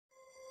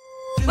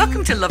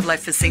Welcome to Love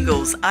Life for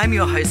Singles. I'm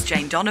your host,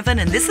 Jane Donovan,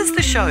 and this is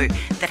the show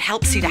that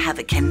helps you to have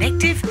a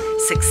connective,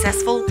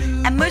 successful,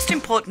 and most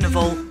important of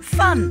all,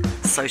 fun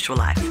social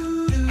life.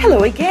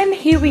 Hello again.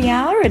 Here we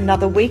are,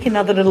 another week,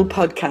 another little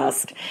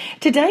podcast.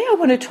 Today I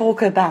want to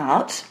talk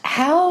about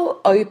how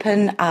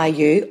open are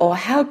you or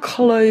how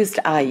closed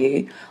are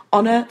you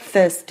on a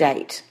first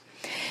date.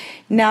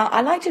 Now,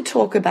 I like to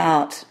talk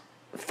about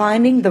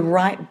finding the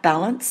right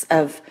balance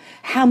of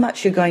how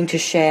much you're going to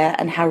share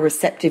and how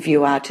receptive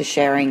you are to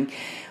sharing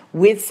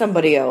with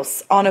somebody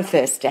else on a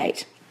first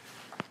date.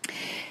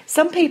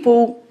 Some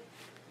people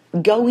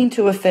go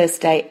into a first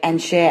date and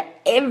share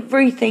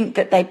everything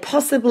that they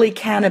possibly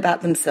can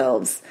about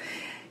themselves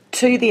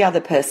to the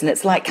other person.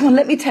 It's like, come on,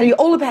 let me tell you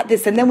all about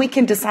this and then we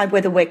can decide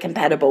whether we're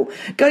compatible.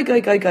 Go, go,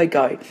 go, go,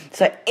 go.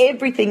 So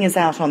everything is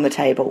out on the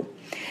table.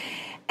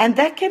 And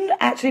that can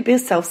actually be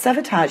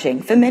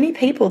self-sabotaging. For many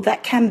people,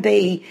 that can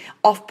be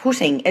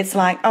off-putting. It's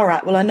like, all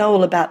right, well, I know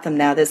all about them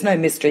now. There's no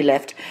mystery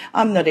left.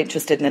 I'm not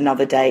interested in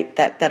another date.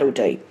 That'll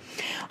do.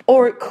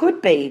 Or it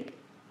could be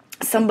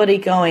somebody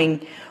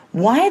going,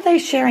 why are they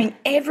sharing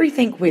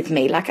everything with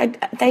me?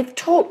 Like they've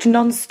talked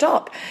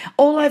non-stop.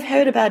 All I've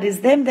heard about is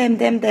them.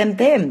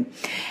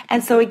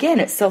 And so again,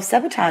 it's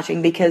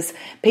self-sabotaging because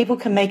people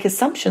can make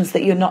assumptions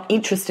that you're not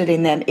interested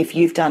in them if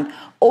you've done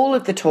all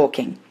of the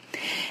talking.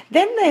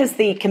 Then there's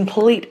the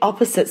complete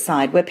opposite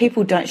side where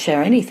people don't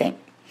share anything.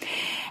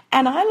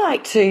 And I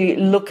like to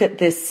look at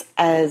this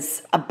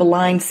as a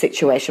blind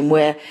situation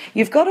where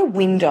you've got a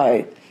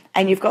window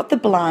and you've got the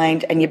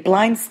blind and your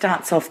blind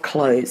starts off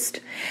closed.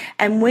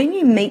 And when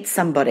you meet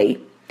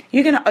somebody,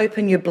 you're going to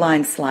open your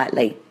blind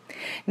slightly.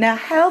 Now,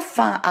 how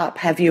far up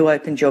have you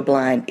opened your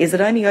blind? Is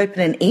it only open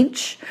an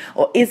inch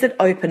or is it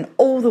open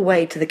all the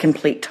way to the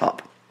complete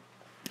top?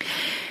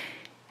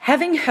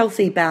 Having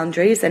healthy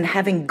boundaries and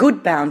having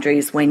good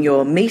boundaries when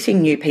you're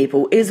meeting new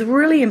people is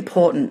really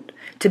important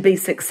to be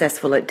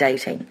successful at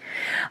dating.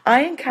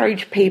 I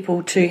encourage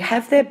people to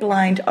have their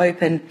blind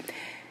open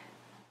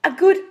a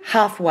good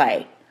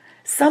halfway,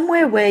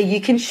 somewhere where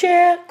you can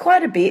share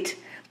quite a bit,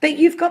 but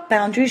you've got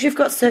boundaries, you've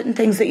got certain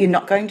things that you're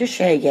not going to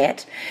share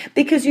yet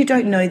because you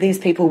don't know these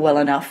people well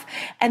enough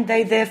and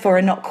they therefore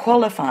are not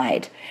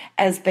qualified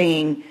as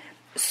being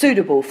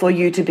suitable for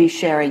you to be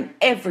sharing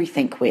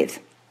everything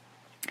with.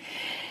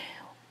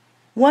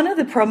 One of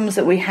the problems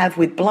that we have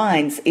with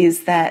blinds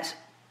is that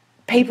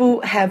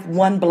people have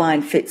one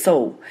blind fits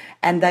all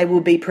and they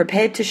will be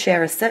prepared to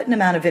share a certain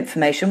amount of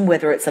information,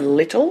 whether it's a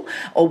little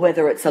or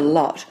whether it's a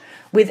lot,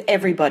 with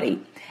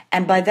everybody.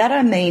 And by that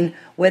I mean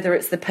whether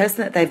it's the person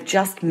that they've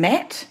just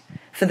met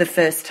for the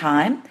first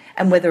time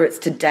and whether it's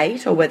to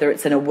date or whether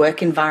it's in a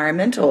work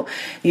environment or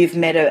you've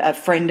met a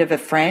friend of a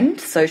friend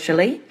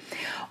socially,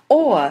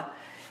 or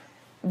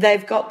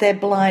they've got their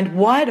blind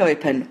wide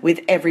open with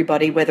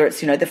everybody, whether it's,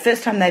 the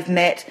first time they've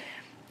met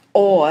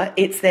or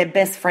it's their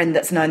best friend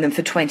that's known them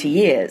for 20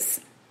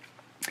 years.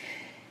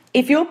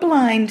 If your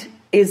blind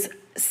is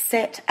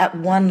set at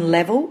one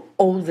level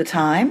all the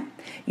time,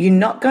 you're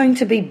not going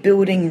to be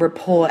building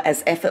rapport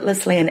as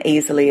effortlessly and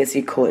easily as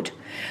you could.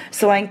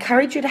 So I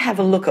encourage you to have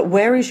a look at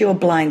where is your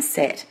blind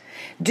set.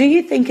 Do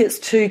you think it's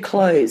too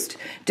closed?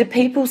 Do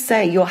people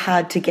say you're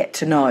hard to get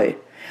to know?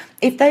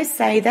 If they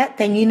say that,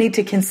 then you need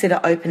to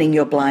consider opening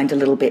your blind a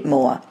little bit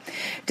more.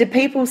 Do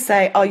people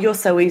say, oh, you're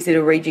so easy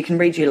to read, you can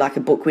read you like a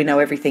book, we know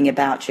everything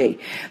about you?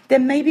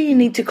 Then maybe you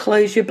need to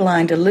close your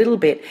blind a little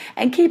bit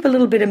and keep a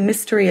little bit of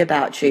mystery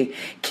about you.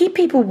 Keep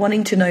people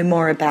wanting to know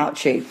more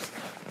about you.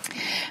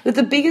 But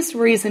the biggest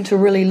reason to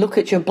really look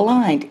at your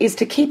blind is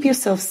to keep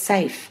yourself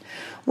safe.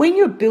 When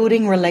you're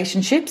building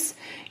relationships,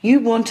 you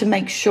want to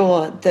make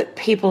sure that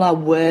people are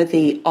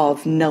worthy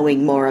of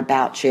knowing more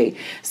about you.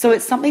 So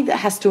it's something that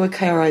has to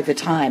occur over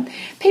time.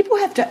 People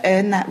have to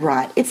earn that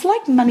right. It's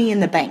like money in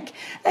the bank.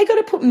 They got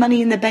to put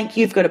money in the bank.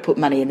 You've got to put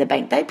money in the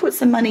bank. They put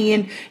some money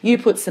in. You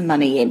put some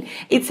money in.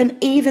 It's an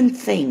even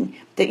thing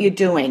that you're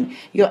doing.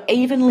 You're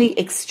evenly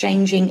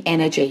exchanging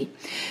energy.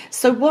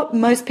 So what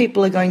most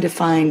people are going to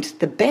find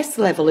the best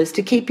level is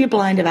to keep your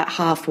blind about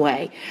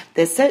halfway.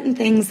 There's certain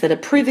things that are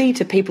privy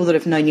to people that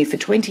have known you for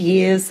 20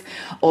 years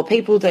or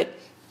people that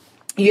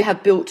you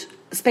have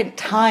spent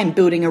time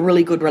building a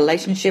really good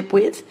relationship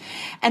with.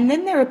 And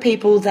then there are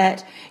people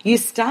that you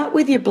start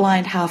with your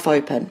blind half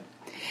open.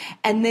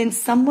 And then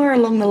somewhere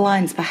along the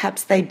lines,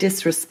 perhaps they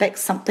disrespect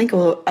something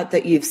or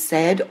that you've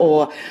said,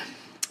 or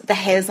the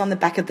hairs on the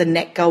back of the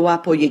neck go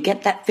up, or you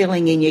get that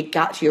feeling in your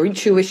gut, your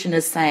intuition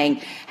is saying,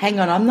 hang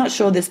on, I'm not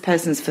sure this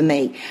person's for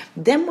me.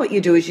 Then what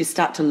you do is you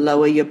start to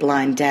lower your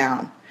blind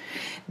down.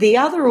 The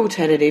other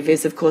alternative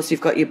is, of course, you've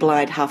got your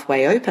blind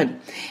halfway open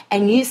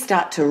and you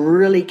start to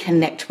really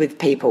connect with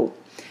people.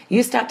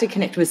 You start to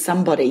connect with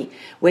somebody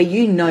where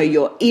you know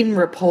you're in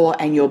rapport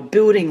and you're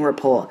building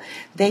rapport.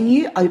 Then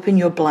you open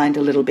your blind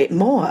a little bit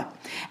more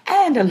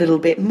and a little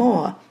bit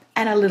more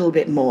and a little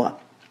bit more.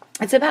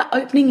 It's about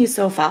opening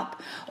yourself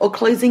up or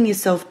closing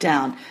yourself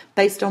down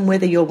based on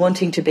whether you're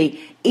wanting to be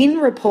in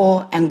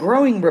rapport and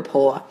growing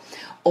rapport,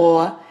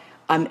 or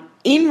I'm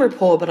in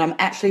rapport, but I'm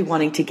actually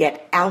wanting to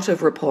get out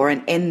of rapport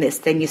and end this,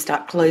 then you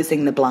start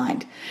closing the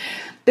blind.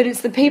 But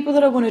it's the people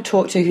that I want to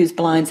talk to whose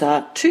blinds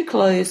are too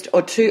closed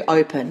or too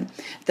open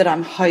that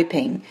I'm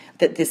hoping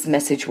that this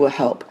message will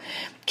help.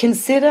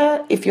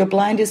 Consider, if your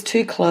blind is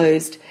too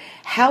closed,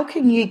 how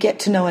can you get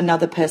to know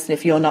another person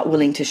if you're not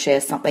willing to share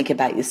something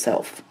about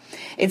yourself?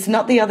 It's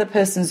not the other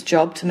person's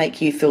job to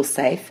make you feel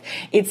safe.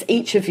 It's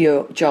each of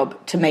your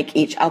job to make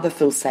each other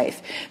feel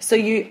safe. So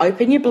you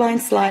open your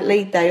blind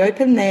slightly, they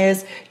open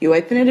theirs, you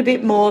open it a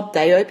bit more,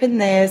 they open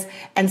theirs,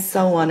 and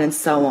so on and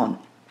so on.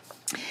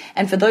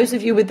 And for those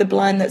of you with the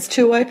blind that's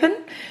too open,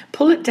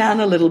 pull it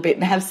down a little bit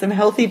and have some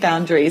healthy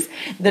boundaries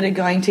that are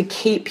going to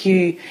keep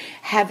you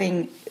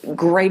having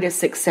greater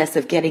success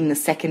of getting the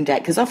second date.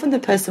 Because often the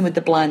person with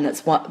the blind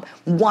that's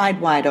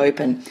wide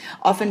open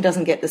often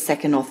doesn't get the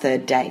second or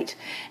third date.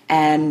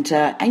 And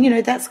you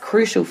know, that's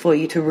crucial for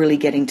you to really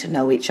getting to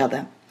know each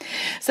other.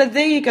 So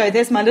there you go.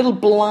 There's my little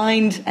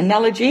blind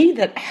analogy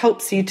that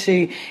helps you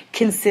to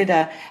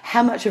consider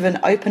how much of an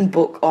open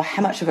book or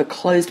how much of a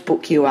closed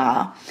book you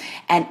are,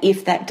 and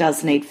if that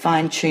does need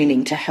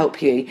fine-tuning to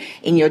help you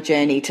in your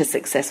journey to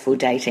successful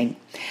dating.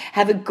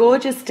 Have a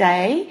gorgeous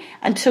day.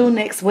 Until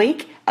next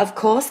week, of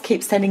course,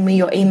 keep sending me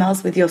your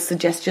emails with your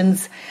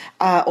suggestions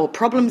or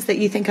problems that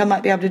you think I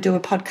might be able to do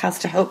a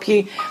podcast to help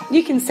you.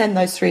 You can send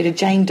those through to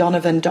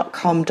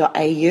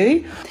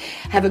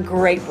janedonovan.com.au. Have a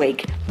great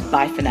week.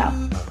 Bye for now.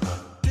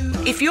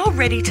 If you're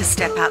ready to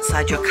step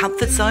outside your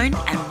comfort zone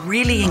and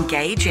really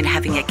engage in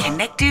having a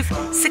connective,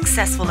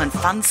 successful and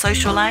fun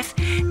social life,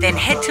 then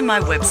head to my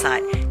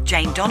website,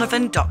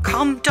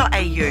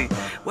 janedonovan.com.au,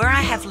 where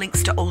I have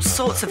links to all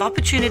sorts of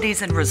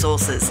opportunities and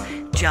resources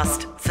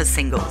just for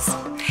singles.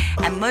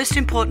 And most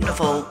important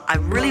of all, I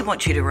really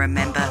want you to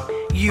remember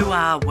you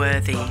are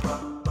worthy.